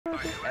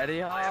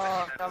Eddie,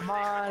 oh, come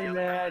on,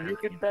 man. You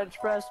can bench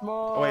press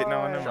more. Oh, wait,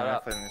 no. Shut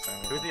up. Who's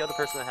Who's the other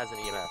person that has an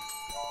EMF?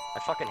 I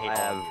fucking hate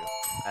all of you.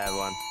 I have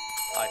one.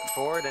 Alright,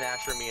 Ford and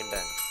Asher, me and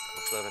Ben.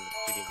 Let's live in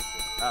GD.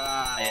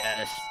 Ah,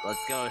 yes. Let's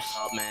go,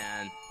 Salt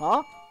Man.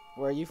 Huh?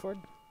 Where are you, Ford?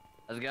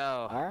 Let's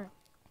go. Alright.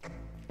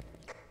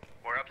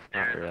 We're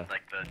upstairs. It's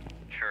like the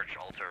church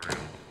altar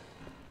room.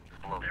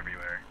 Blood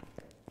everywhere.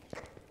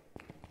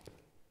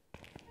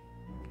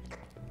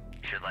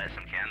 You should light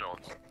some candles.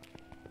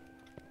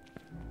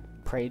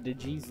 Pray to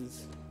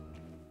Jesus.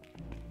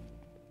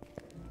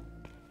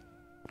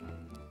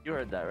 You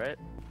heard that, right?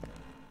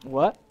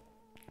 What?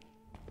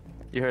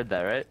 You heard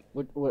that, right?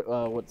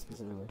 What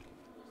specifically?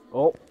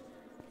 Oh.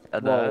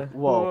 The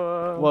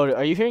Whoa.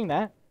 Are you hearing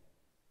that?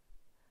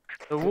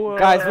 Whoa.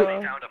 Guys, We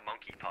found a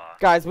monkey paw.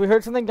 Guys, we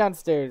heard something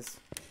downstairs.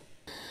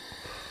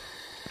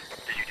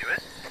 Did you do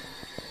it?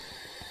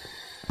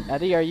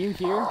 Eddie, are you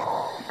here?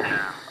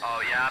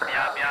 Oh,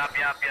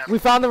 yep. We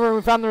found the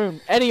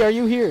room. Eddie, are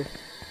you here?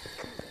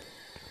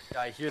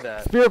 Yeah, I hear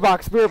that. Spirit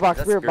box. Is that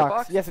spirit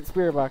box? Yes, it's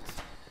spirit box.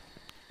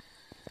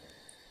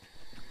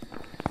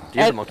 Do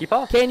you have the monkey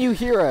paw? Can you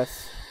hear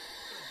us?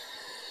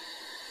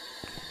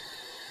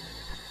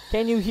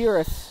 Can you hear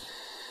us?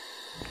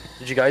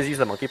 Did you guys use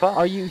the monkey paw?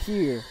 Are you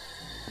here?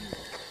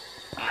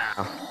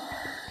 No.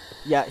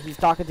 Yeah, he's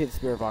talking to the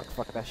spirit box.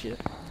 Fuck that shit.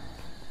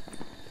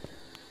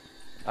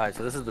 Alright,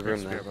 so this is the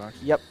room then.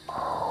 Yep.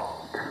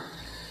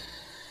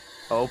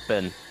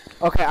 Open.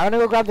 Okay, I'm gonna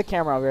go grab the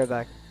camera. I'll be right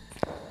back.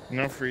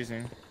 No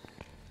freezing.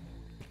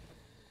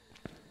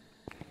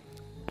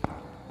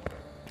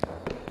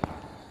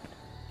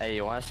 Hey,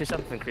 you want to see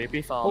something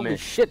creepy? Follow Holy me.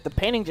 shit, the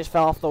painting just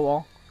fell off the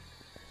wall.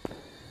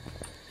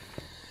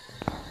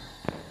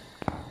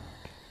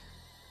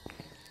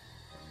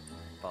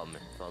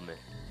 Follow me.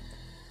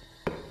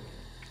 Hey,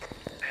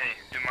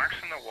 do marks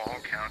on the wall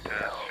count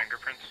as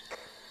fingerprints?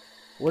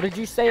 What did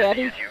you say, Yeah,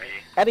 Eddie? UV.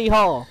 Eddie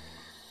Hall.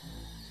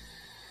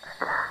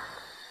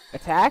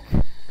 Attack?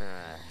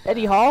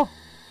 Eddie Hall?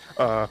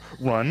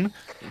 Run.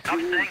 Stop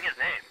saying his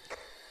name.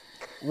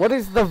 What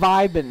is the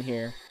vibe in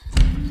here?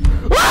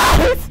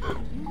 What?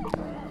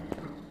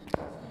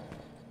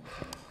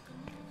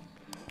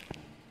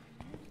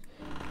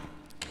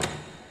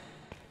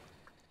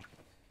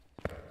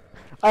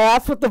 I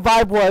asked what the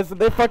vibe was, and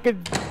they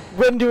fucking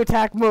went into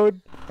attack mode.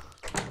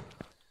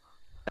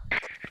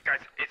 Guys,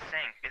 it's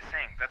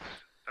saying.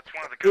 That's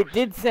one of the ghosts.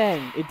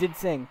 It did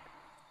sing.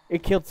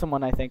 It killed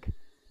someone, I think.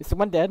 Is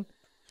someone dead?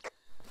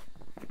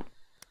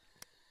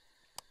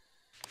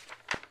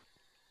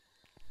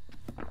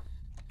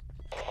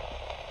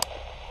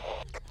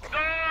 No,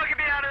 get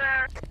me out of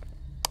there!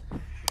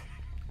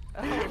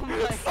 Oh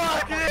my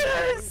fuck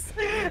this!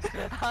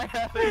 I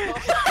have it.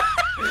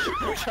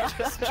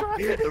 Just try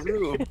the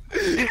room.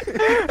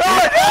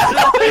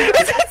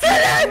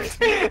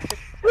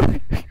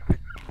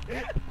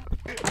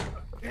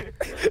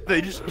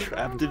 They just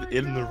trapped it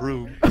in the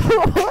room.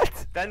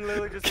 What? Ben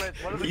literally just went,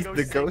 one of the ghosts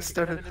The sang, ghost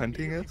started and then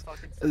hunting he us,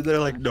 fucking and they're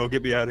like, "No,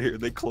 get me out of here!"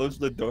 They closed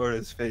the door in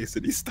his face,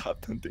 and he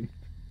stopped hunting.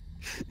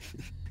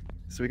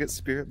 So we get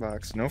spirit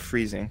box, no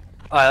freezing.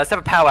 Alright, let's have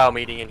a powwow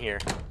meeting in here.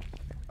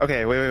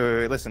 Okay,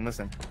 wait.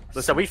 Listen.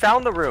 So we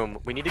found the room.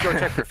 We need to go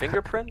check for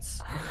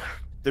fingerprints.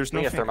 There's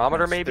no Maybe a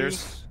thermometer,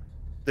 fingerprints. maybe?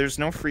 There's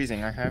no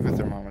freezing. I have a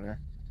thermometer.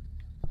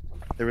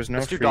 There was no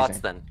Let's do freezing. dots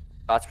then.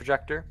 Dots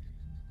projector.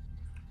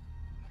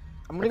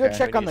 I'm gonna go Okay.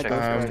 check on the Check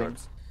ghost for writing.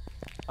 orbs.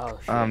 Oh shit.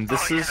 This Oh, yeah, is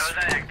that was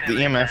that activity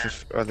the EMF that-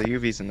 is, or the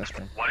UV's in this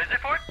room. What is it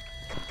for? It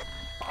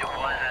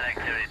was that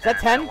activity. Is that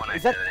 10? one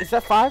Is that activity.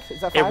 5?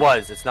 Is that 5? It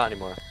was. It's not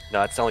anymore.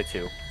 No, it's only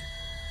 2.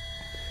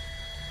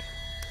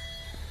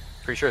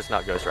 Pretty sure it's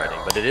not ghost writing,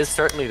 but it is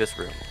certainly this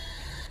room.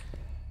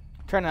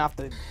 Turn it off.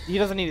 He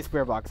doesn't need a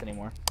spirit box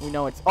anymore. We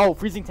know it's. Oh,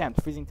 freezing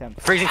temps. Freezing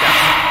temps. Freezing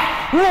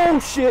temps. Oh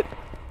shit.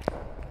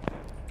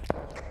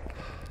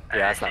 Yeah,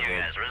 that's not Hey, you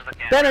good. guys, where's the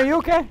camera? Ben, are you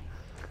okay?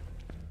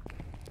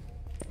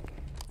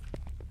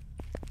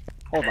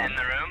 Hold Is it on. in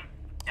the room?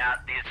 Yeah,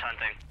 he's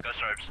hunting. Ghost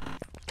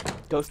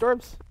orbs. Ghost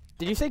orbs?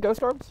 Did you say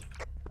ghost orbs?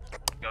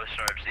 Ghost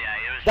orbs, yeah,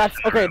 it was That's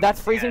just in the okay. room.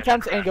 That's freezing Yeah,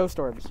 temps and ghost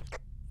orbs.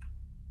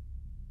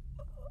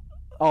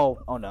 Oh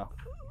no.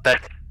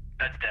 That's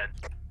dead.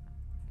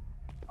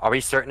 Are we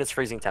certain it's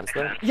freezing temps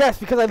then? Yes,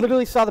 because I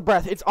literally saw the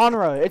breath. It's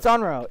Onro. It's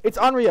Onro. It's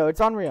Onryo.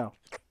 It's Onryo.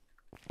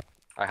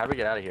 Alright, how do we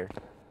get out of here?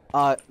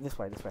 This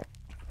way.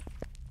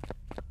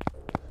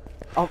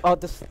 Oh,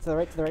 this to the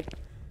right.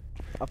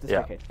 Up this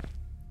Yeah. way.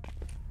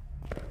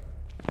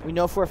 We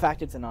know for a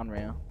fact it's an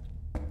Onryo.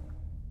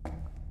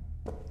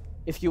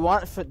 If you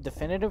want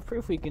definitive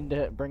proof, we can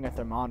bring a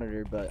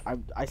thermometer, but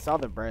I saw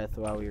the breath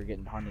while we were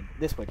getting hunted.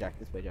 This way, Jack.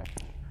 Do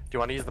you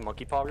want to use the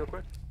monkey paw real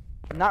quick?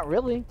 Not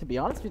really, to be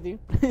honest with you.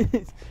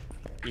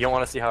 You don't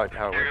want to see how it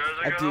works?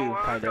 I do,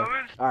 kinda.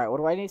 Alright, what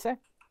do I need to say?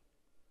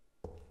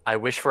 I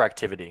wish for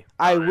activity.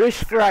 I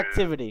wish for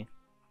activity.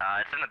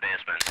 It's in the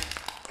basement.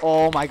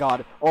 Oh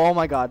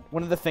my god.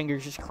 One of the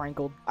fingers just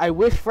crinkled. I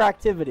wish for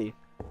activity.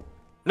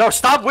 No,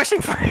 stop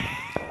wishing for it!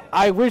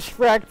 I wish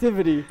for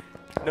activity.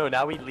 No,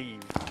 now we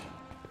leave.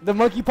 The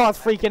monkey paw's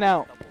freaking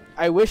out.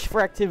 I wish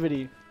for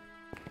activity.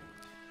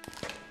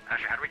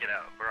 Asher, how do we get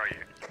out? Where are you?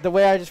 The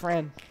way I just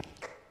ran.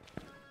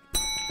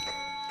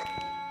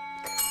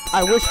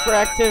 I wish for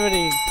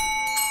activity.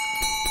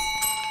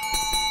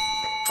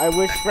 I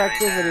wish for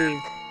activity.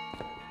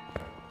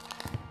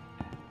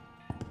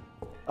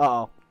 Uh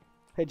oh.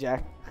 Hey,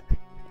 Jack.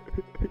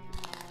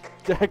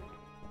 Jack.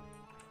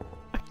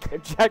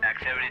 Jack.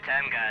 Activity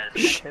 10,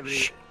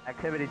 guys.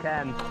 Activity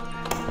 10.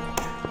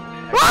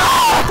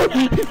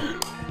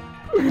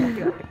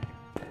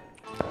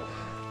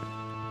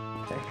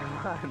 Hey, come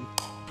on.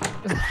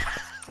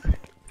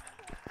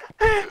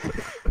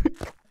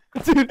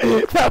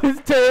 Dude, that was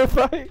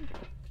terrifying.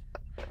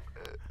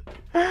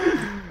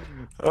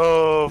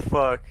 Oh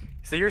fuck.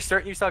 So you're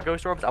certain you saw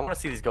ghost orbs? I want to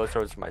see these ghost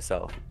orbs for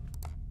myself.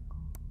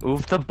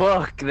 Move the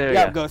book. There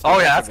Yeah, you go. ghost. Oh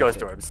yeah, that's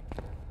ghost orbs.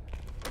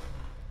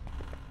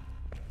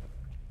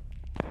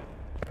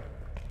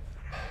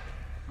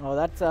 Oh,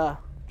 that's Yeah,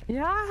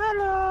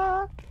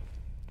 hello.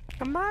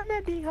 Come on,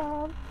 Eddie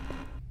home.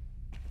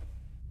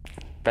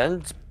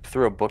 Ben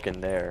threw a book in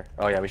there.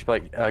 Oh yeah, we should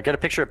like get a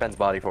picture of Ben's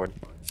body forward.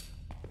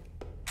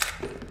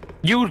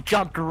 You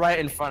jumped right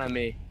in front of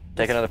me.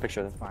 Take another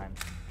picture of them. fine.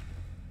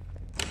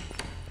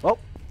 Well,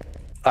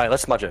 Alright,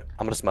 let's smudge it.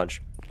 I'm gonna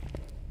smudge.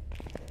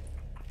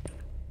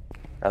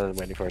 Rather than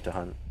waiting for it to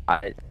hunt.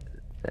 Yeah.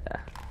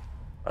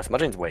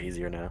 Smudging's way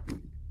easier now.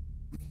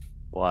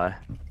 Why?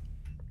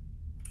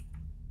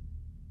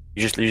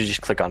 You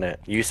just click on it.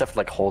 You just have to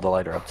like hold the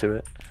lighter up to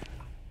it.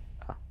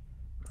 Oh.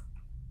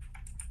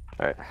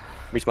 Alright.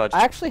 We smudged.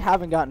 I actually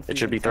haven't gotten. It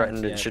should be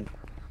threatened. It should.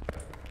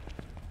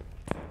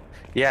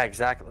 Yeah,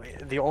 exactly.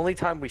 The only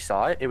time we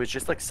saw it, it was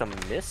just like some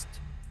mist,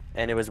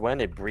 and it was when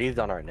it breathed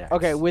on our necks.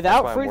 Okay, That's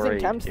without why I'm freezing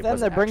worried temps, it then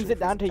wasn't that brings actually it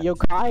down to freezing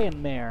temps. yokai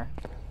and mare.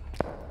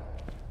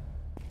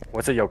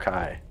 What's a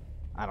yokai?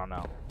 I don't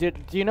know. Do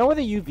you know where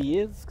the UV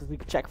is? Because we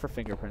could check for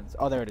fingerprints.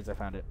 Oh, there it is. I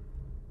found it.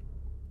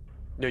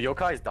 No,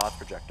 yokai is dot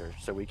projector,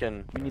 so we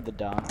can. We need the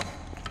dot.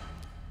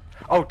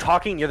 Oh,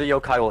 talking near the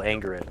yokai will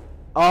anger it.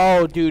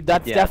 Oh, dude,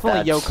 that's Yeah,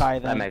 definitely that's- yokai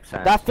then. that makes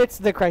sense. That fits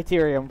the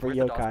criterion for Where's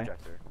the dot yokai.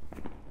 projector?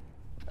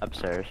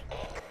 Upstairs.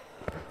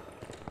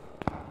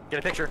 Get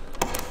a picture.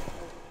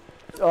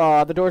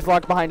 Oh, the door's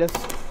locked behind us.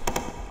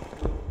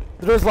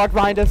 The door's locked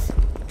behind us.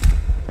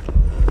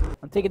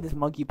 I'm taking this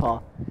monkey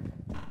paw.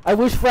 I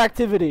wish for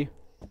activity.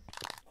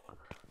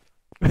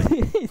 I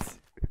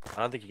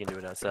don't think you can do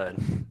it outside.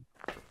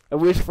 I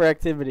wish for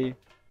activity.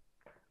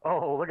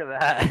 Oh, look at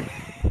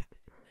that.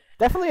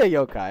 Definitely a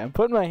yokai. I'm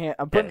putting my hand.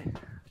 I'm putting.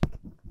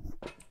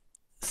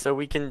 So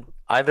we can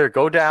either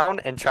go down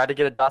and try to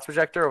get a dots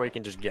projector, or we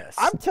can just guess.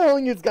 I'm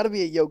telling you, it's gotta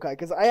be a yokai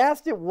because I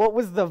asked it what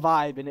was the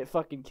vibe and it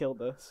fucking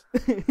killed us.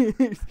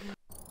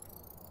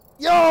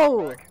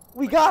 Yo,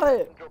 we got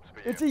it.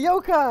 It's a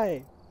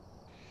yokai.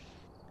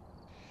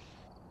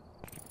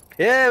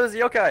 Yeah, it was a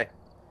yokai.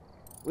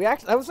 We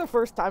actually that was the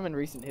first time in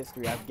recent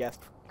history I've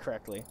guessed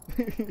correctly.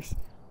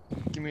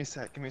 Give me a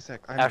sec. Give me a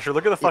sec. Asher,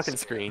 look at the fucking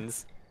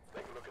screens.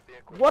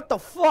 What the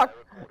fuck?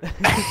 As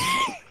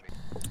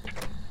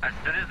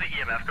soon as the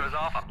EMF goes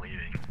off, I'm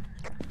leaving.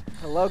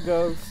 Hello,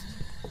 ghost.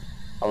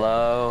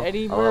 Hello.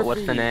 Eddie Hello, what's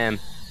the Murphy. name?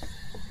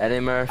 Eddie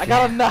Murphy. I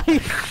got a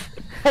knife.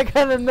 I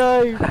got a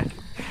knife.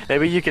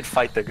 Maybe you could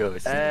fight the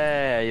ghost.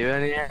 Hey, are you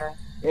in here?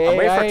 Hey, I'm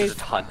waiting for I it to ain't,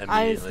 just hunt I ain't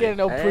immediately. scared of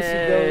no pussy ghost.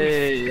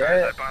 Hey,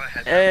 Guys, I bought a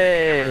headset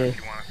Hey. if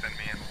you want to send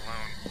me in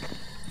alone.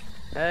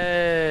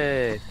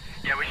 hey.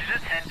 Yeah, we should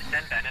just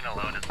send Ben in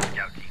alone as the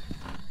scout team.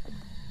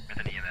 With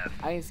an EMF.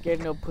 I ain't scared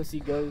of no pussy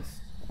ghost.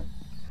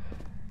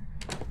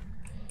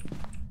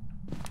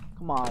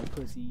 Come on,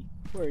 pussy.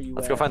 Where are you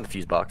Let's at? go find the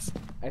fuse box.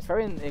 It's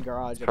probably in the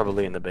garage. It's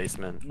probably in the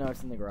basement. No,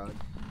 it's in the garage.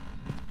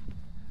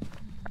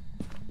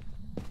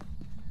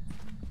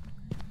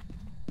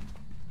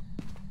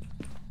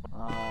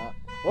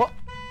 What?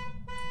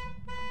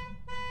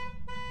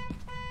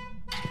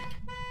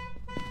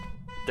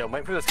 Yo,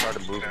 wait for this car to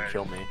move and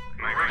kill me.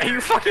 Are Are you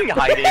fucking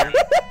hiding?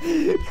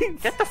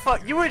 Get the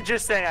fuck. You were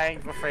just saying I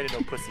ain't afraid of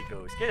no pussy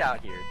ghost. Get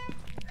out here.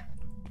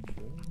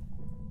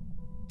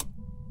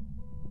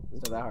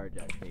 It's not that hard,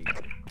 Jack. There you go.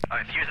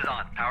 Alright, fuse is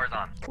on. Power's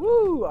on.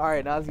 Woo!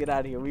 Alright, now let's get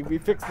out of here. We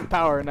fixed the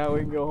power, now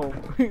we can go home.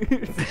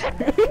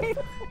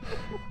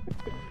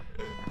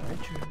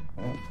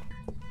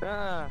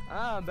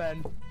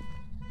 Ben.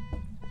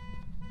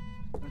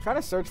 I'm trying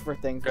to search for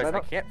things, but Guys, I I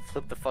don't. can't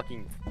flip the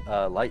fucking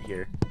light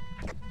here.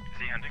 Is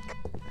he hunting?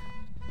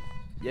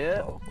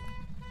 Yeah.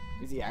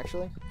 Is he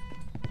actually?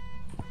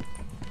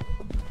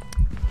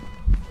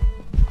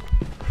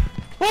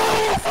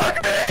 Oh,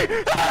 fuck me!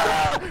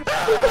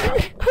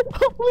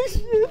 Holy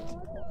shit!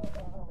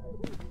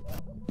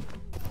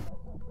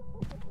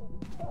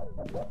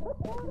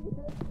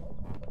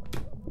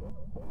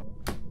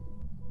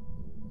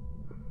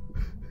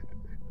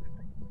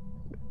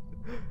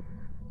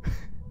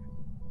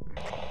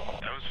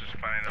 That was just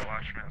funny to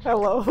watch, man.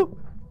 Hello?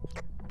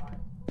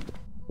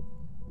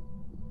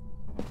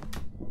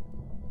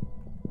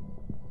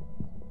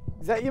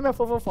 Is that EMF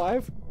level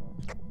 5?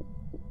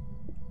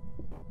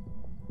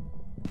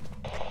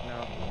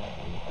 No.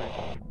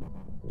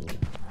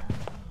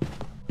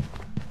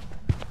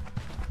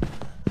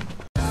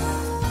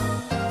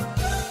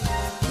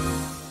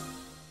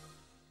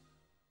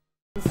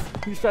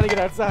 He's trying to get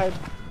outside.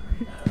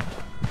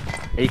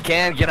 He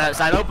can't get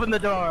outside. Open the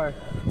door.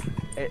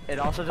 It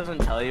also doesn't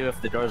tell you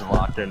if the door's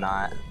locked or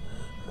not.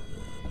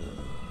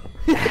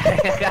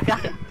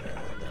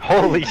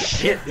 Holy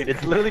shit, dude!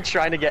 It's literally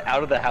trying to get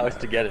out of the house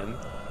to get in.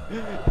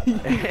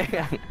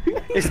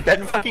 Is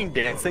Ben fucking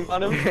dancing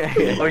on him?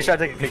 Oh, he's trying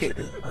to take a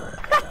picture.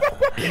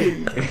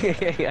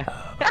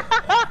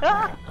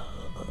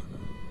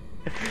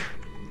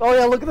 Oh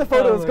yeah, look at the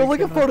photos. Oh Go my look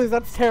at God. photos.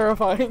 That's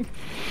terrifying.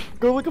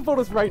 Go look at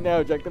photos right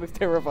now, Jack. That is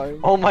terrifying.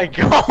 Oh my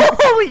god!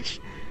 Holy sh-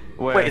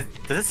 Where? Wait,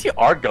 does it see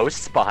our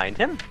ghosts behind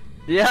him?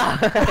 Yeah.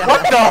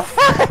 What the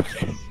fuck?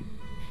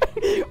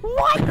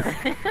 What?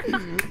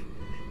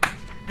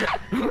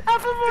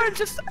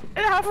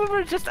 Half of them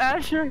are just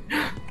Asher.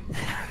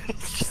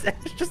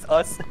 It's just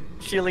us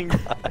chilling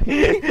by.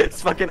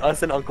 It's fucking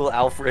us and Uncle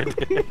Alfred.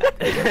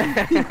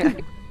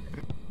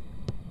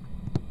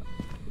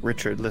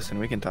 Richard, listen,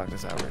 we can talk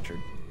this out, Richard.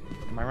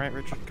 Am I right,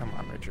 Richard? Come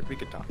on, Richard, we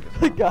can talk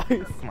this out.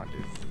 Guys. Come on,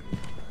 dude.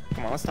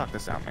 Come on, let's talk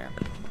this out, man.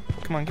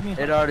 Come on, give me a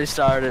hug. It already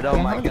started. Oh Come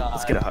on, my hug. god.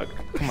 Let's get a hug.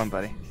 Come on,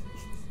 buddy.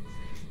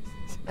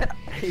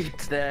 He's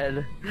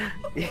dead.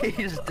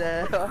 He's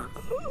dead.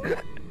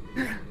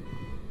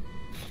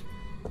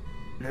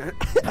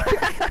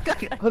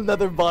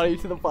 Another body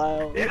to the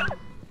pile.